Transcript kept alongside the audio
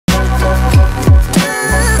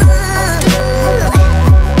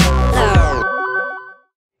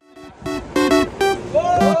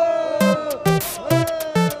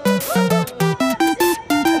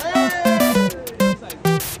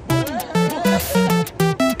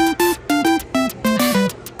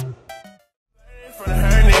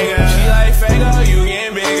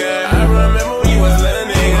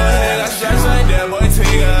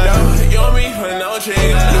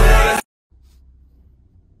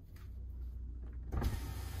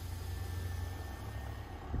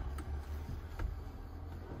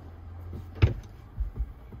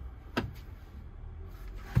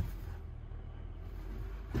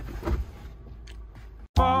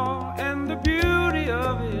And the beauty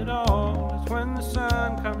of it all is when the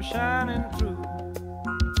sun comes shining through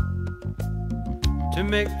to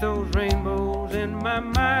make those rainbows in my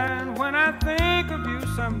mind. When I think of you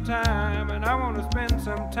sometime, and I want to spend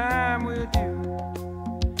some time with you,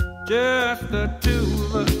 just the two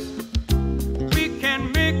of us. We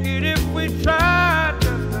can make it if we try,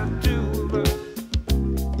 just the two of us.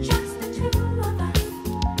 Just the two of us.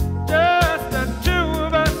 Just the two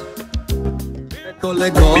of us.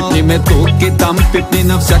 Пипни ме тук и там, пипни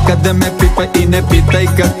навсякъде ме пипа и не питай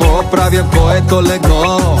какво правя, кой е то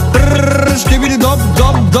лего. Ще биди доп,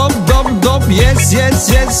 доп, доп, доп, доп, yes, yes,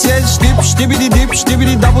 yes, yes, штип, ще биди дип, ще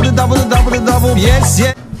биди дабо, дабо, дабо, дабо, yes,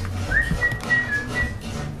 yes.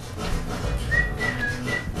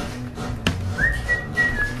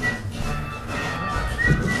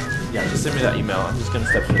 Yeah, just send me that email. I'm just gonna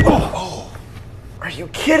step in. Oh, are you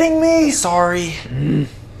kidding me? Sorry.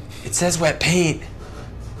 It says wet paint.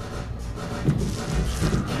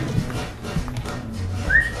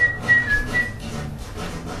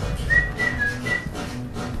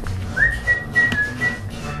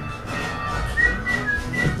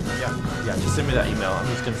 Yeah, just send me that email. I'm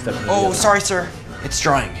just gonna step in. Oh, sorry, sir. It's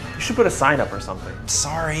drying. You should put a sign up or something.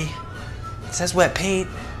 Sorry. It says wet paint.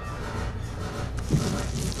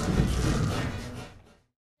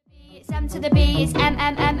 It's M to the B, it's M,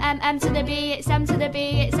 M, M, M, M to the B, it's M to the B,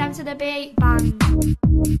 it's M to the B, bang.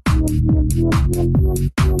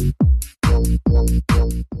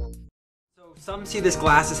 So some see this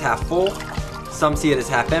glass as half full, some see it as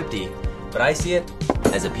half empty, but I see it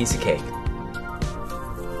as a piece of cake.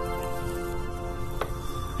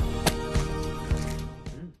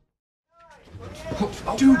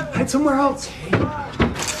 Oh, dude, hide somewhere else.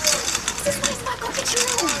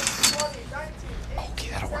 Okay,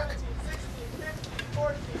 that'll work.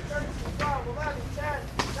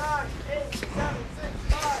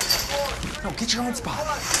 No, get your own spot.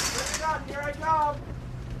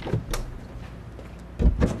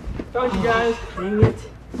 Found you guys. Dang it.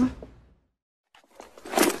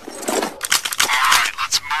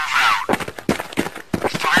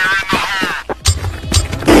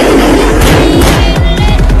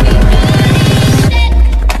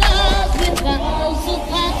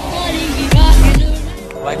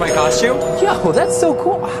 Like my costume? Yo, that's so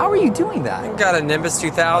cool. How are you doing that? Got a Nimbus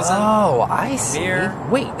 2000. Oh, I see. Mirror.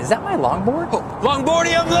 Wait, is that my longboard?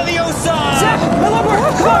 Longboardium Leviosa! Zach, my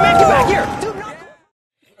longboard! Come on, man, get back here!